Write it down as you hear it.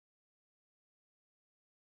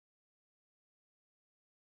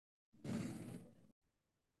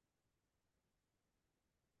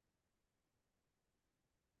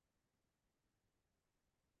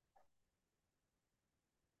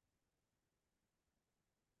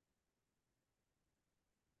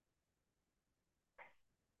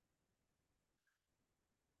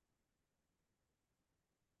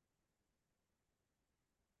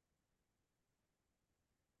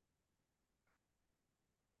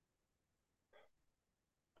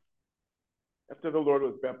After the Lord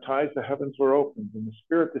was baptized, the heavens were opened, and the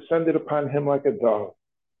Spirit descended upon him like a dove,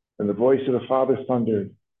 and the voice of the Father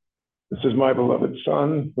thundered, "This is my beloved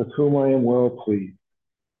Son, with whom I am well pleased."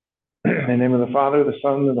 In the name of the Father, the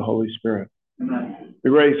Son, and the Holy Spirit. Amen. We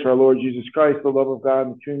raise for our Lord Jesus Christ, the love of God,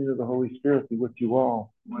 and the communion of the Holy Spirit be with you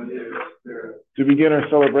all. To begin our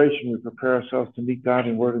celebration, we prepare ourselves to meet God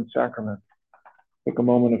in word and sacrament. Take a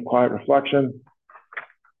moment of quiet reflection.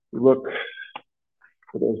 We look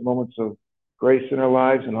for those moments of grace in our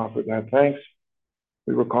lives and offer God thanks.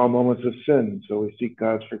 We recall moments of sin, so we seek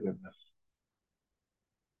God's forgiveness.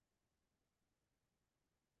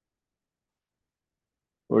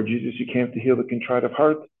 Lord Jesus, you came to heal the contrite of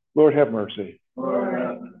heart. Lord, have mercy. Lord,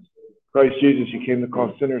 have mercy. Christ Jesus, you came to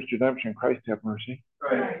call sinners to redemption. Christ, have mercy.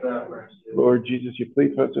 Christ, have mercy. Lord Jesus, you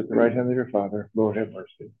plead for us at the right hand of your Father. Lord, have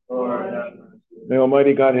mercy. Lord, have mercy. May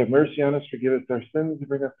Almighty God have mercy on us, forgive us our sins, and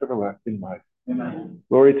bring us to everlasting life. Amen.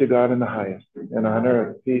 Glory to God in the highest, and on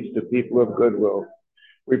earth peace to people of good will.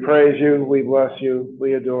 We praise you, we bless you,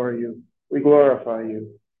 we adore you, we glorify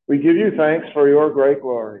you. We give you thanks for your great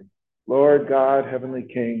glory. Lord God, heavenly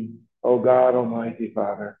King, O God, almighty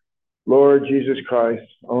Father. Lord Jesus Christ,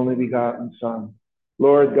 only begotten Son.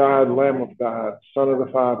 Lord God, Lamb of God, Son of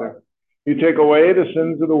the Father. You take away the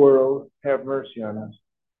sins of the world, have mercy on us.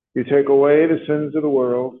 You take away the sins of the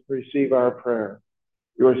world, receive our prayer.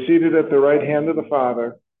 You are seated at the right hand of the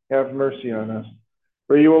Father, have mercy on us.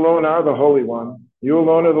 For you alone are the Holy One. You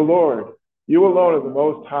alone are the Lord. You alone are the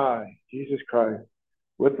Most High, Jesus Christ,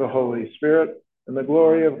 with the Holy Spirit and the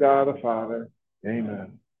glory of God the Father.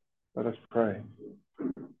 Amen. Let us pray.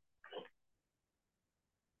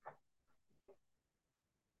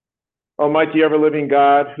 Almighty ever-living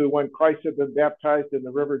God, who when Christ had been baptized in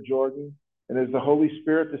the river Jordan, and as the Holy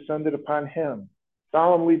Spirit descended upon him,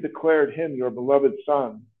 solemnly declared him your beloved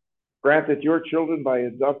Son, grant that your children by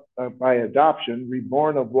adoption,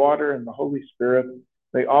 reborn of water and the Holy Spirit,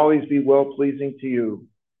 may always be well-pleasing to you.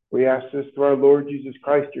 We ask this through our Lord Jesus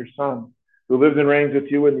Christ, your Son, who lives and reigns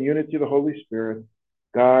with you in the unity of the Holy Spirit,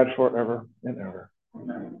 God forever and ever.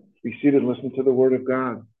 Amen. Be seated and listen to the word of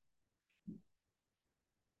God.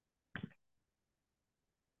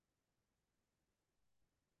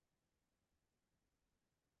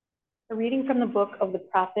 A reading from the book of the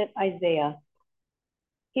prophet Isaiah.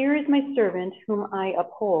 Here is my servant whom I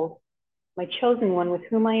uphold, my chosen one with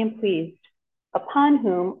whom I am pleased, upon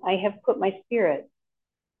whom I have put my spirit.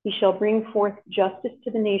 He shall bring forth justice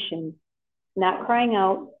to the nations, not crying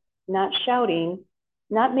out, not shouting,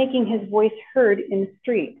 not making his voice heard in the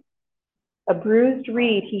street. A bruised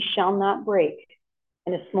reed he shall not break,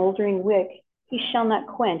 and a smoldering wick he shall not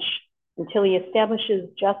quench, until he establishes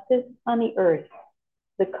justice on the earth.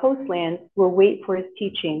 The coastlands will wait for his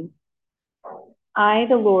teaching. I,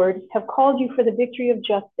 the Lord, have called you for the victory of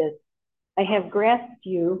justice. I have grasped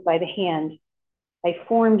you by the hand. I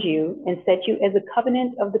formed you and set you as a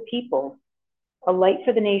covenant of the people, a light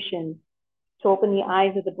for the nations, to open the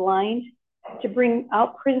eyes of the blind, to bring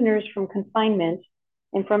out prisoners from confinement,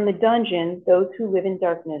 and from the dungeon those who live in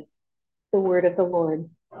darkness. The word of the Lord.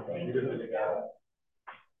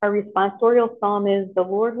 Our responsorial psalm is, the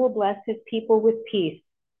Lord will bless his people with peace.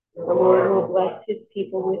 The Lord will bless his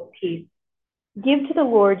people with peace. Give to the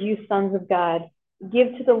Lord, you sons of God.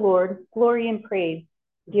 Give to the Lord glory and praise.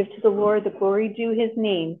 Give to the Lord the glory due his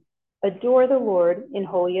name. Adore the Lord in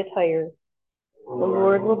holy attire. The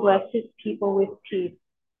Lord will bless his people with peace.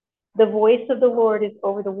 The voice of the Lord is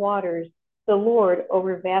over the waters, the Lord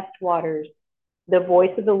over vast waters. The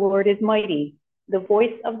voice of the Lord is mighty. The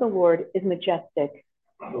voice of the Lord is majestic.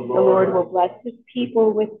 The Lord will bless his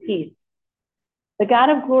people with peace. The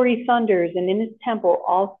God of glory thunders, and in his temple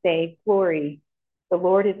all say, glory. The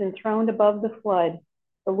Lord is enthroned above the flood.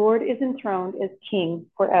 The Lord is enthroned as king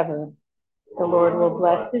forever. The Lord will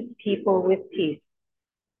bless his people with peace.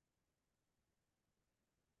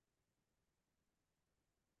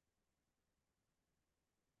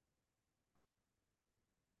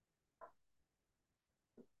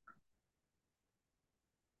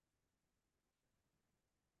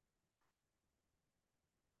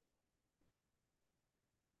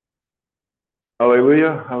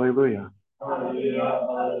 Hallelujah, hallelujah. Hallelujah,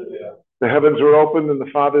 hallelujah. The heavens were opened and the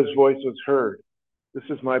Father's voice was heard. This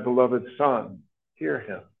is my beloved Son. Hear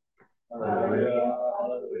him. Hallelujah,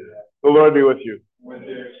 hallelujah. The Lord be with you. With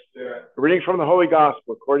your spirit. A reading from the Holy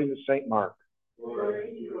Gospel according to St. Mark. Glory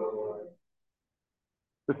to you, O Lord.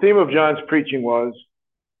 The theme of John's preaching was,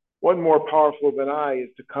 one more powerful than I is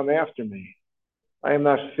to come after me. I am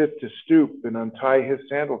not fit to stoop and untie his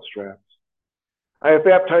sandal straps. I have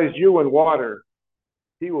baptized you in water.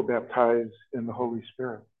 He will baptize in the Holy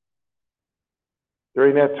Spirit.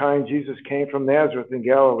 During that time, Jesus came from Nazareth in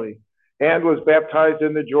Galilee and was baptized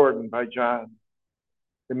in the Jordan by John.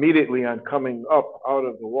 Immediately on coming up out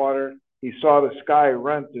of the water, he saw the sky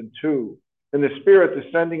rent in two, and the Spirit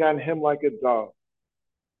descending on him like a dove.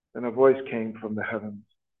 And a voice came from the heavens,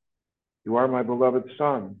 "You are my beloved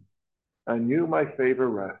Son, on you my favor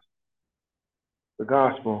rests." The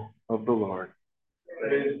Gospel of the Lord.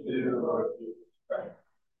 Praise to you, Lord Jesus Christ.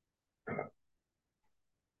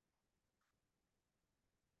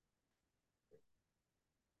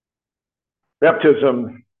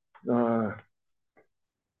 Baptism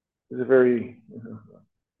is a very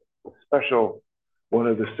special one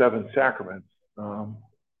of the seven sacraments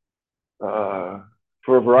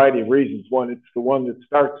for a variety of reasons. One, it's the one that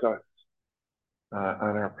starts us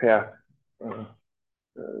on our path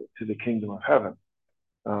to the kingdom of heaven.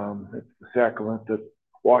 It's the sacrament that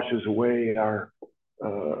washes away our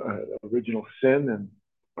original sin, and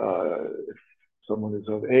if someone is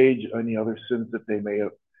of age, any other sins that they may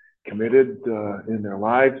have committed in their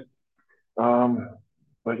lives.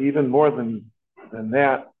 But even more than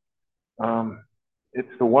that,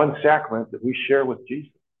 it's the one sacrament that we share with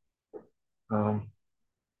Jesus.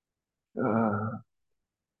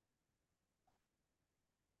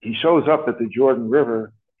 He shows up at the Jordan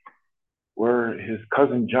River where his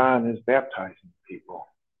cousin John is baptizing people.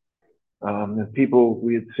 And people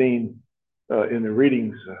we had seen in the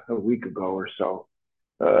readings a week ago or so,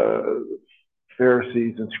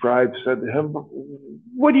 Pharisees and scribes said to him,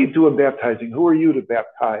 "What are you doing baptizing? Who are you to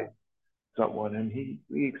baptize someone?" And he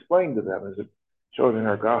explained to them, as it showed in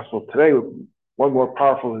our gospel today, one more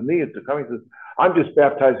powerful than me is to come. He says, "I'm just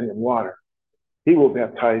baptizing in water. He will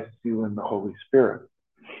baptize you in the Holy Spirit."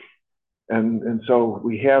 And so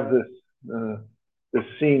we have this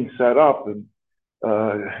scene set up, and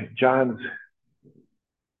John's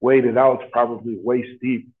waded out probably waist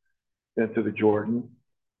deep into the Jordan,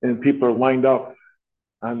 and people are lined up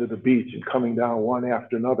onto the beach and coming down one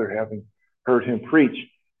after another, having heard him preach,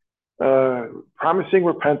 promising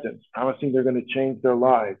repentance, promising they're going to change their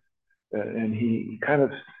lives. And he kind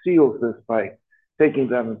of seals this by taking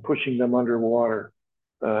them and pushing them underwater,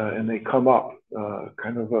 and they come up,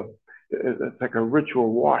 it's like a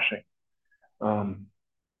ritual washing. And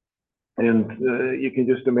you can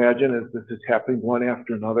just imagine as this is happening, one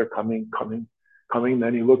after another, coming.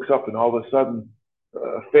 Then he looks up, and all of a sudden,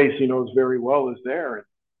 a face he knows very well is there.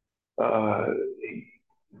 As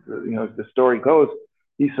the story goes,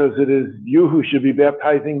 he says, "It is you who should be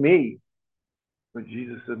baptizing me." But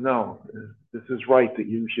Jesus said, "No, this is right that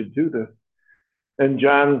you should do this." And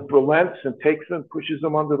John relents and takes him, pushes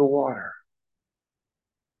him under the water.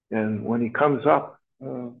 And when he comes up,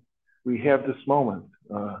 we have this moment.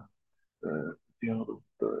 The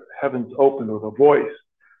heavens opened with a voice.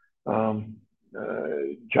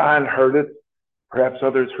 John heard it. Perhaps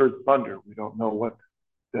others heard thunder. We don't know what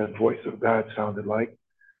that voice of God sounded like.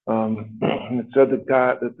 It said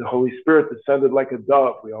that the Holy Spirit descended like a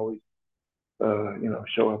dove. We always,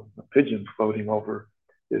 show a pigeon floating over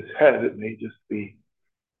his head. It may just be,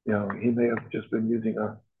 he may have just been using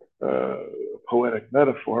a poetic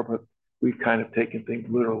metaphor, but we've kind of taken things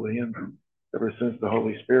literally, and ever since the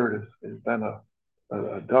Holy Spirit has been a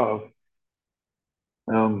dove.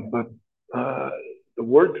 But the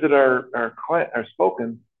words that are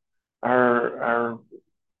spoken are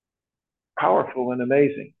powerful and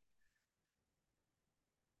amazing.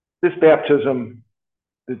 This baptism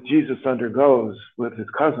that Jesus undergoes with his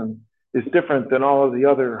cousin is different than all of the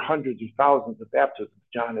other hundreds of thousands of baptisms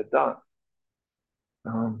John had done.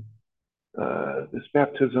 This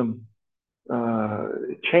baptism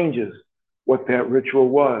changes what that ritual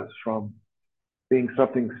was from being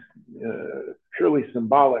something purely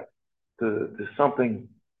symbolic to something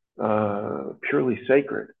purely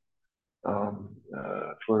sacred.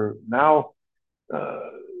 For now,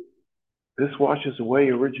 this washes away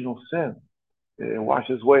original sin. It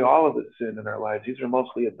washes away all of the sin in our lives. These are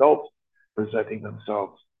mostly adults presenting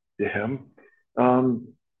themselves to him.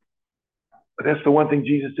 But that's the one thing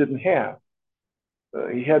Jesus didn't have.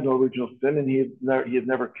 He had no original sin, and he had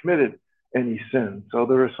never committed any sin. So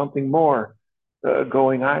there is something more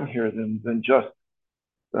going on here than just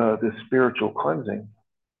this spiritual cleansing.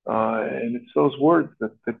 And it's those words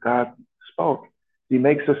that God spoke. He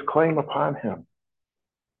makes this claim upon him.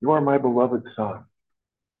 "You are my beloved Son.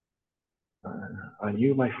 On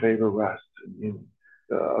you my favor rests." And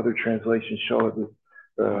other translations show that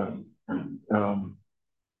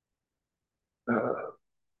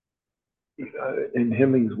in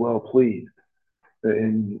him he's well pleased.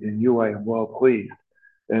 In you I am well pleased.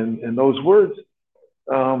 And those words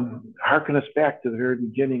harken us back to the very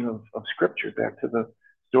beginning of Scripture, back to the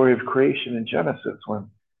story of creation in Genesis when it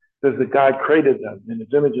says that God created them. In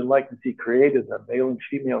his image and likeness, he created them. Male and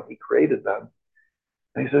female, he created them.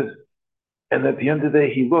 And he says, and at the end of the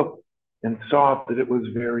day, he looked and saw that it was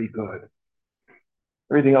very good.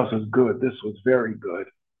 Everything else was good. This was very good.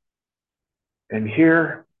 And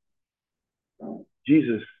here,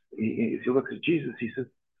 Jesus, if you look at Jesus, he says,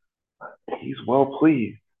 he's well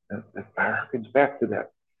pleased. That harkens back to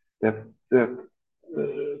that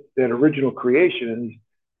original creation. And he's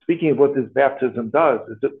speaking of what this baptism does,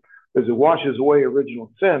 is as it washes away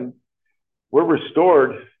original sin, we're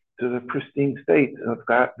restored to the pristine state of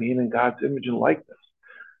God, being in God's image and likeness.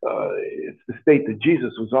 It's the state that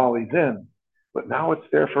Jesus was always in, but now it's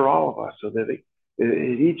there for all of us, so that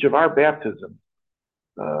at each of our baptisms,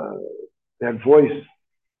 that voice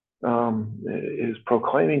is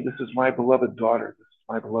proclaiming, this is my beloved daughter, this is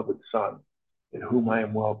my beloved son, in whom I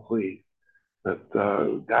am well pleased.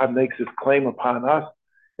 That God makes his claim upon us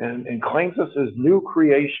and claims us as new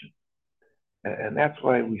creation. And that's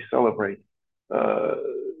why we celebrate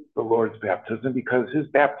the Lord's baptism, because his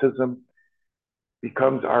baptism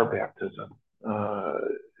becomes our baptism.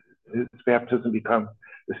 His baptism becomes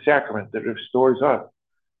the sacrament that restores us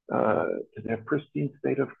to that pristine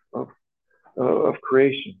state of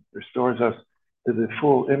creation, restores us to the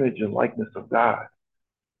full image and likeness of God.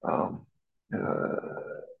 And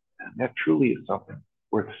that truly is something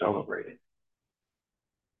worth celebrating.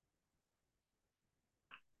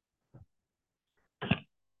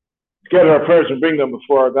 Gather our prayers and bring them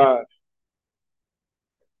before our God.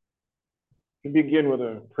 We begin with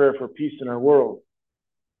a prayer for peace in our world.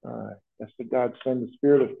 Ask that God send the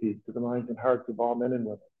spirit of peace to the minds and hearts of all men and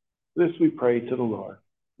women. This we pray to the Lord.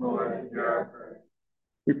 Lord, hear our prayer.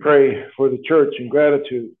 We pray for the church in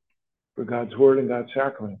gratitude for God's word and God's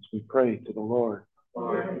sacraments. We pray to the Lord.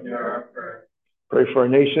 Lord, hear our prayer. Pray for our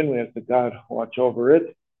nation. We ask that God watch over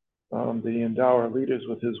it, that he endow our leaders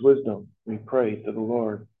with his wisdom. We pray to the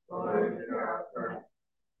Lord. Lord, hear our prayer.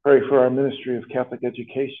 Pray for our ministry of Catholic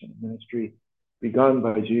education, ministry begun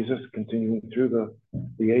by Jesus, continuing through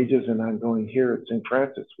the ages and ongoing here at St.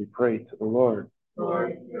 Francis. We pray to the Lord.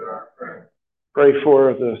 Lord, hear our prayer. Pray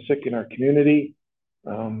for the sick in our community,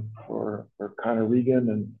 for Connor Regan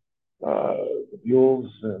and the Buells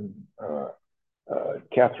and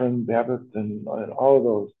Catherine Babbitt and all of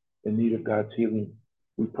those in need of God's healing.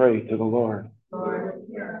 We pray to the Lord. Lord,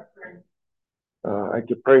 hear our prayer. I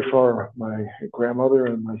could pray for my grandmother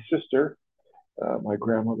and my sister. My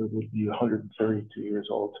grandmother would be 132 years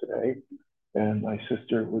old today, and my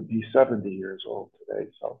sister would be 70 years old today.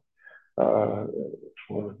 So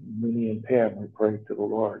for Minnie and Pam, we pray to the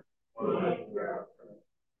Lord. Lord, hear our prayer.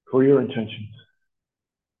 For your intentions.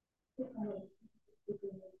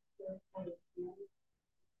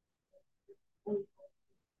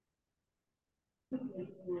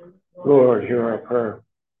 Lord, hear our prayer.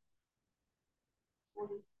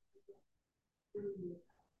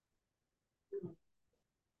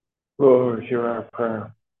 Lord, hear our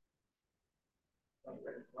prayer.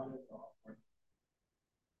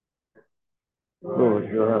 Lord,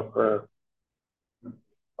 hear our prayer.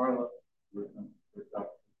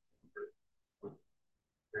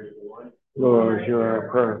 Lord, hear our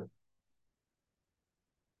prayer.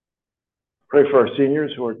 Pray for our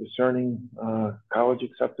seniors who are discerning college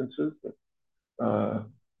acceptances, that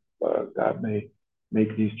God may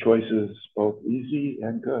make these choices both easy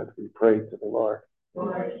and good. We pray to the Lord.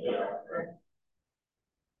 Lord, hear our prayer.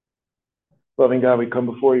 Loving God, we come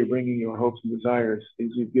before you bringing your hopes and desires.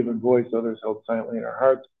 These we've given voice, others held silently in our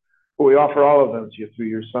hearts. But we offer all of them to you through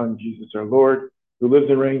your Son, Jesus our Lord, who lives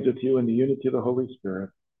and reigns with you in the unity of the Holy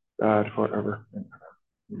Spirit, God forever and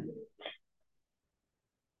ever.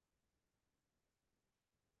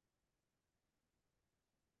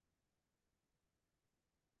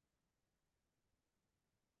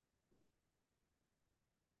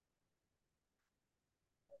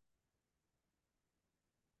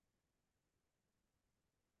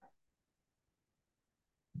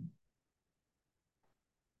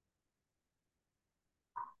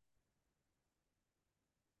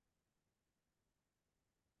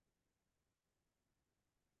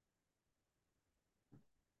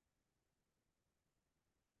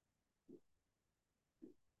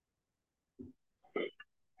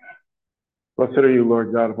 Blessed are you,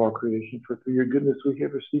 Lord God of all creation, for through your goodness we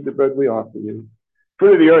have received the bread we offer you.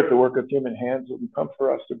 Fruit of the earth, the work of human hands, will become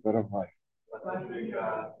for us the bread of life. Blessed be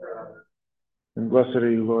God forever. And blessed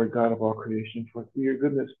are you, Lord God of all creation, for through your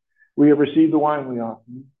goodness we have received the wine we offer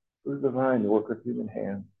you. Fruit of the vine, the work of human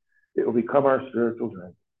hands, it will become our spiritual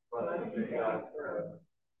drink. Blessed be God forever.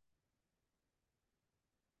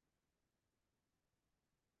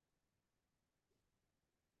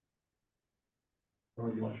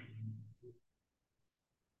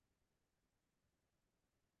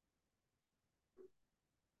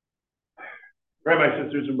 Pray, my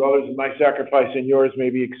sisters and brothers, that my sacrifice and yours may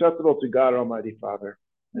be acceptable to God Almighty Father.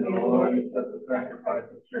 And the Lord accept the sacrifice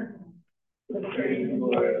of strength, the praise and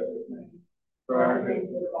glory of his name, for our good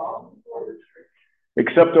and all for his truth.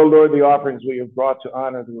 Accept, O Lord, the offerings we have brought to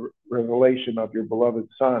honor the revelation of your beloved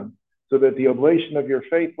Son, so that the oblation of your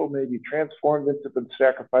faithful may be transformed into the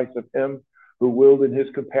sacrifice of him who willed in his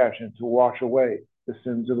compassion to wash away the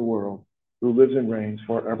sins of the world, who lives and reigns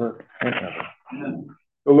forever and ever. Amen.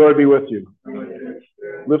 The Lord be with you.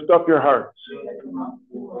 Lift up your hearts.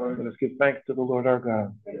 Let us give thanks to the Lord our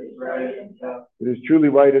God. It is truly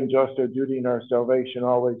right and just, our duty and our salvation,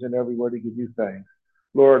 always and everywhere to give you thanks.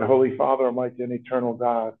 Lord, Holy Father, Almighty and eternal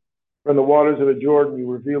God, from the waters of the Jordan you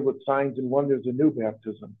revealed with signs and wonders a new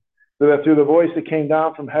baptism, so that through the voice that came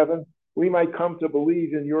down from heaven, we might come to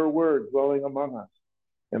believe in your word dwelling among us.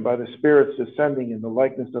 And by the Spirit's descending in the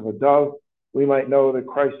likeness of a dove, we might know that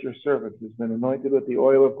Christ your servant has been anointed with the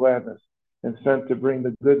oil of gladness and sent to bring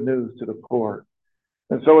the good news to the poor.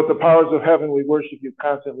 And so with the powers of heaven, we worship you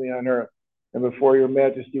constantly on earth, and before your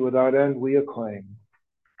majesty without end, we acclaim.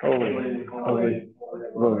 Holy, holy,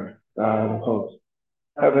 Lord, God of hosts.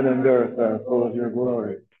 Heaven and earth are full of your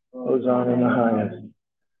glory. Hosanna in the highest.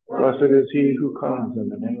 Blessed is he who comes in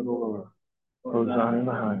the name of the Lord. Hosanna in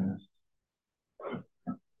the highest.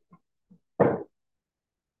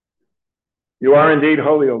 You are indeed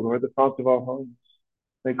holy, O Lord, the fount of all holiness.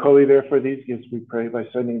 Make holy, therefore, these gifts, we pray, by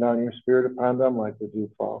sending down your Spirit upon them like the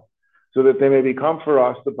dewfall, so that they may become for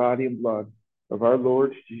us the body and blood of our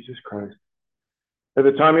Lord Jesus Christ. At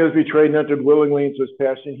the time he was betrayed and entered willingly into his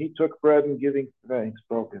passion, he took bread and giving thanks,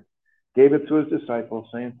 broke it, gave it to his disciples,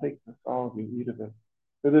 saying, "Take this, all of you, eat of it,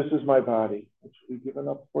 for this is my body, which will be given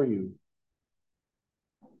up for you."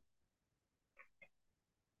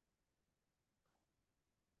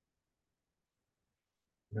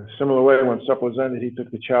 In a similar way, when supper was ended, he took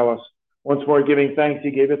the chalice. Once more giving thanks,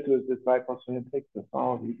 he gave it to his disciples, saying, "Take this,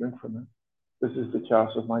 all of you, drink from it. This is the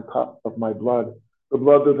chalice of my cup, of my blood, the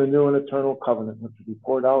blood of the new and eternal covenant, which will be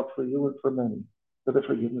poured out for you and for many, for the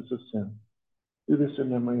forgiveness of sin. Do this in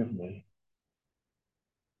memory of me."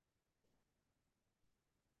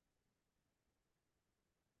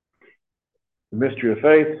 The mystery of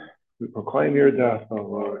faith, we proclaim your death, O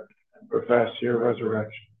Lord, and profess your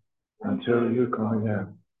resurrection until you come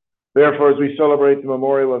again. Therefore, as we celebrate the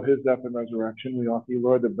memorial of his death and resurrection, we offer you,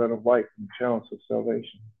 Lord, the bread of life and the chalice of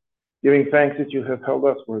salvation, giving thanks that you have held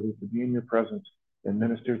us worthy to be in your presence and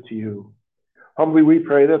minister to you. Humbly we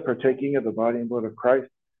pray that, partaking of the body and blood of Christ,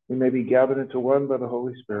 we may be gathered into one by the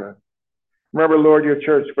Holy Spirit. Remember, Lord, your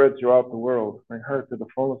church spread throughout the world. Bring her to the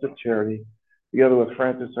fullness of charity, together with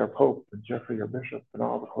Francis, our Pope, and Jeffrey, our Bishop, and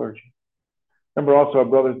all the clergy. Remember also our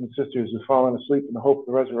brothers and sisters who have fallen asleep in the hope of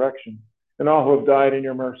the resurrection, and all who have died in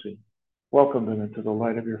your mercy. Welcome them into the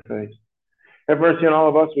light of your face. Have mercy on all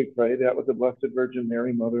of us, we pray, that with the Blessed Virgin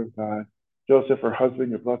Mary, Mother of God, Joseph, her husband,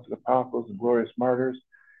 your blessed apostles and glorious martyrs,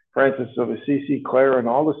 Francis of Assisi, Clare, and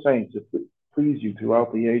all the saints that please you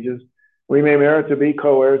throughout the ages, we may merit to be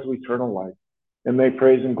co-heirs of eternal life, and may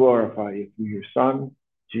praise and glorify you through your Son,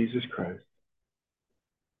 Jesus Christ.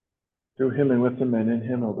 Through him and with him and in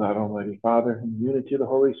him, O God, Almighty Father, in the unity of the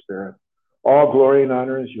Holy Spirit, all glory and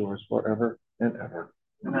honor is yours forever and ever.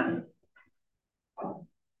 Amen.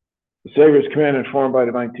 The Savior's command, informed by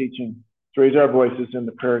divine teaching, to raise our voices in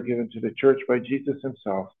the prayer given to the church by Jesus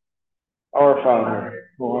himself. Our Father,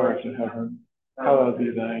 who art in heaven, hallowed be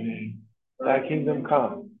thy name. Thy kingdom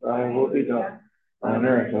come, thy will be done, on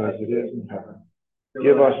earth as it is in heaven.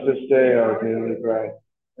 Give us this day our daily bread,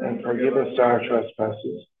 and forgive us our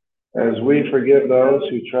trespasses, as we forgive those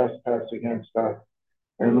who trespass against us.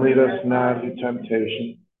 And lead us not into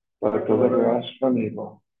temptation, but deliver us from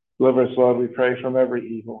evil. Deliver us, Lord, we pray, from every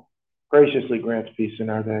evil. Graciously grant peace in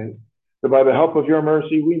our days, that by the help of your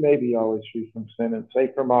mercy we may be always free from sin and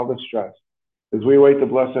safe from all distress, as we await the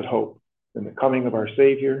blessed hope and the coming of our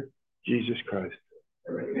Savior, Jesus Christ.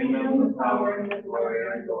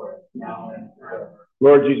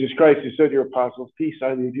 Lord Jesus Christ, you said to your apostles, "Peace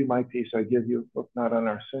I leave you, my peace I give you. Look not on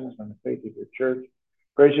our sins, but on the faith of your church.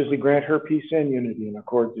 Graciously grant her peace and unity in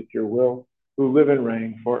accordance with your will, who live and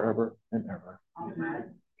reign forever and ever."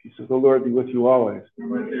 Amen. Peace of the Lord be with you always.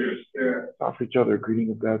 And with your spirit. Offer each other a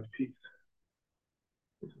greeting of God's peace.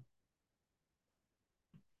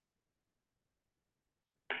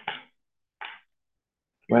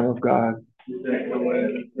 Lamb of God, You take away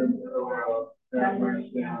the sins of the world, have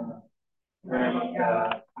mercy on us. Lamb of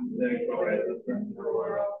God, you take away the sins of the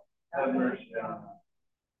world, have mercy on us.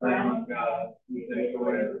 Lamb of God, you take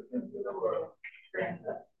away the sins of the world, grant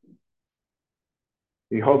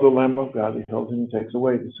Behold the Lamb of God, behold him who takes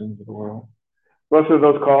away the sins of the world. Blessed are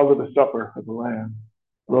those called to the supper of the Lamb.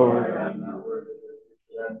 Lord, I am not worthy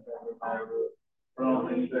to enter under my roof, but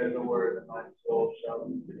only say the word, and my soul shall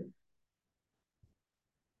be saved.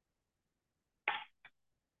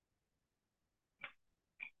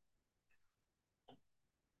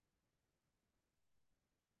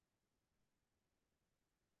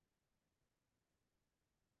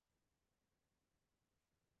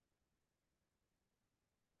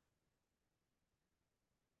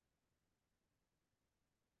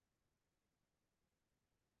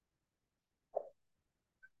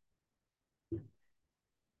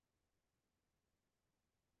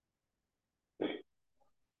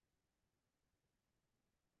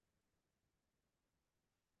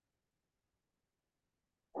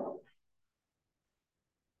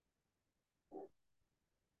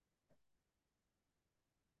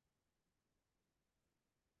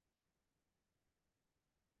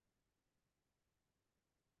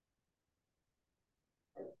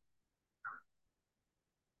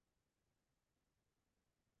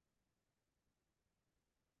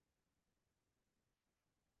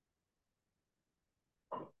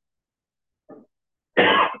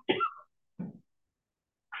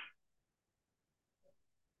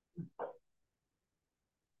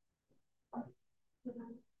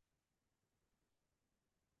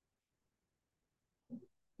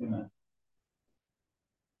 Amen.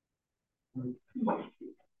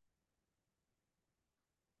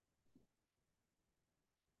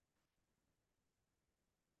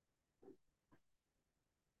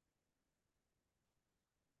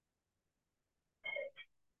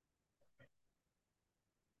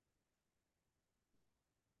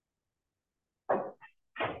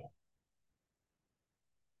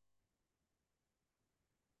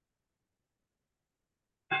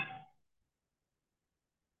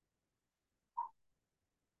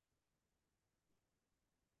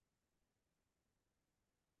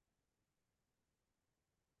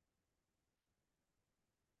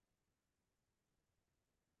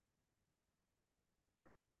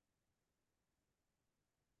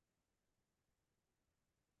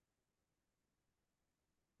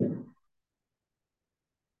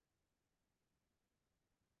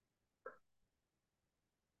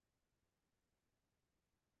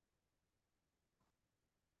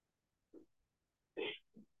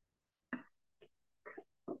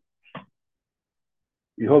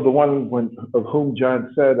 behold the one of whom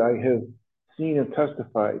John said, I have seen and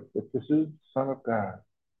testified that this is the Son of God.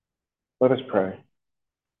 Let us pray.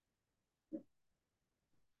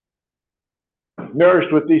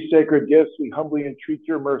 Nourished with these sacred gifts, we humbly entreat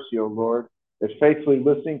your mercy, O Lord, that faithfully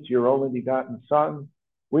listening to your only begotten Son,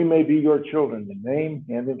 we may be your children in name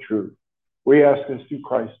and in truth. We ask this through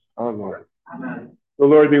Christ our Lord. Amen. The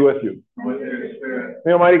Lord be with you. With your spirit.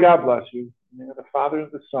 May Almighty God bless you. In the name of the Father,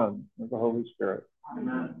 and the Son, and the Holy Spirit.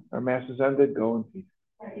 Amen. Our Mass is ended. Go in peace.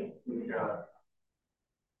 Thank you, God.